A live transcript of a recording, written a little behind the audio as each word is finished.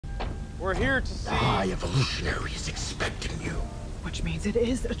We're here to see... The High Evolutionary is expecting you. Which means it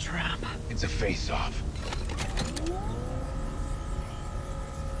is a trap. It's a face-off.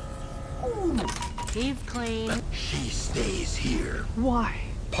 He's clean. She stays here. Why?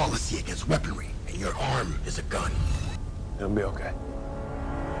 Policy against weaponry, and your arm is a gun. It'll be okay.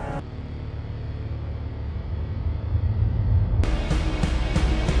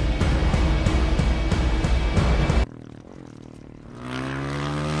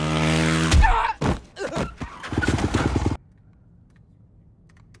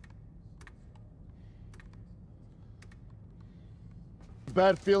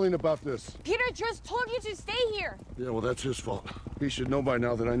 Bad feeling about this. Peter just told you to stay here. Yeah, well, that's his fault. He should know by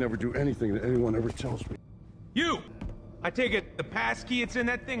now that I never do anything that anyone ever tells me. You! I take it the passkey, it's in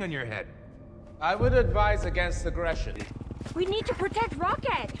that thing on your head. I would advise against aggression. We need to protect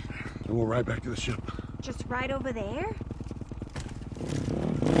Rocket. And we'll ride back to the ship. Just right over there?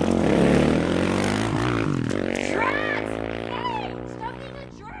 Trans! Hey! Stop being a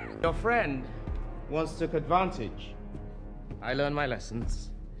jerk! Your friend once took advantage. I learned my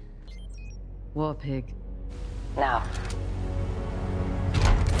lessons. War pig. Now.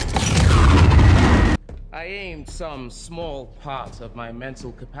 I aimed some small part of my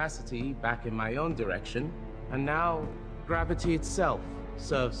mental capacity back in my own direction, and now gravity itself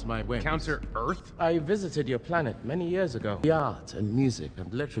serves my whims. Counter Earth? I visited your planet many years ago. The art and music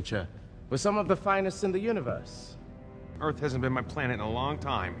and literature were some of the finest in the universe. Earth hasn't been my planet in a long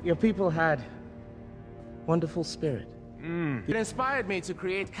time. Your people had wonderful spirit. It inspired me to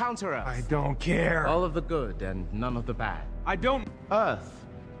create Counter Earth. I don't care. All of the good and none of the bad. I don't... Earth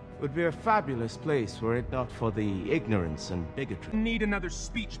would be a fabulous place were it not for the ignorance and bigotry. Need another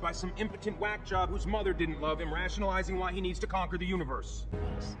speech by some impotent whack job whose mother didn't love him, rationalizing why he needs to conquer the universe.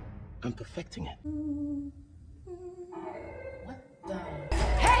 I'm perfecting it. What the...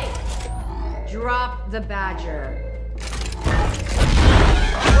 Hey! Drop the badger.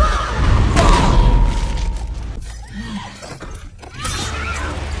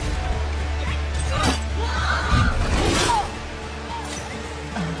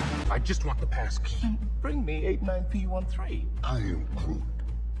 I just want the passkey. Bring me 89P13. I am Groot.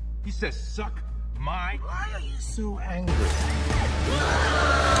 He says, suck my... Why are you so angry?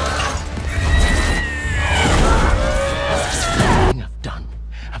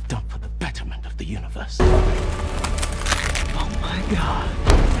 I've done for the betterment of the universe. Oh my God.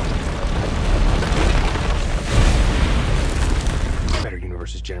 Better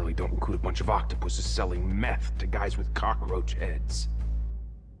universes generally don't include a bunch of octopuses selling meth to guys with cockroach heads.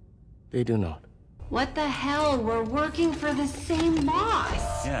 They do not. What the hell? We're working for the same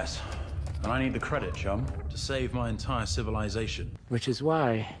boss. Yes, and I need the credit, chum, to save my entire civilization. Which is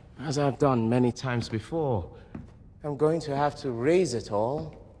why, as I've done many times before, I'm going to have to raise it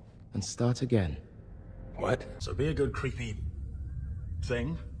all and start again. What? So be a good creepy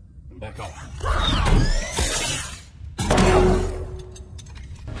thing and back off.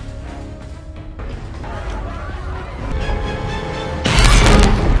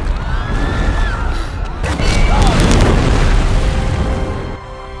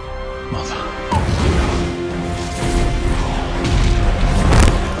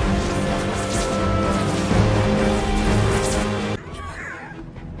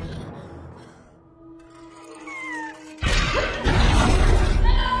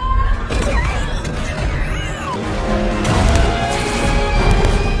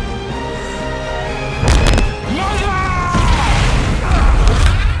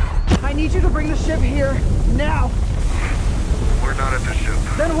 I need you to bring the ship here, now! We're not at the ship.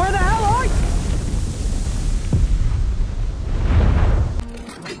 Then where the hell are you?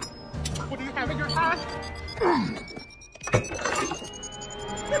 What do you have in your hand?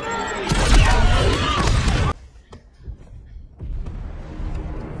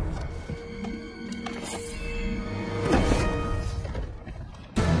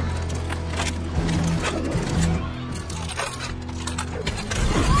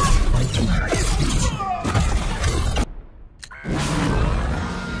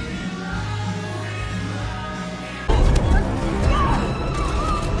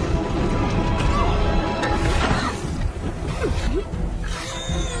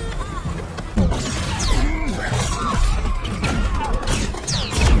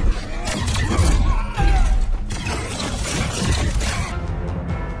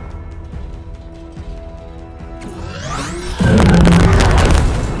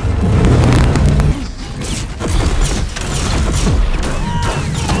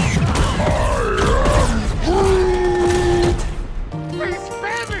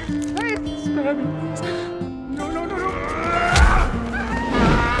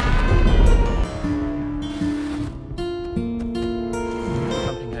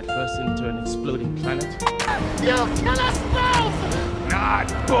 You'll kill us both!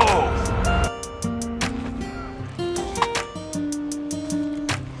 Not both!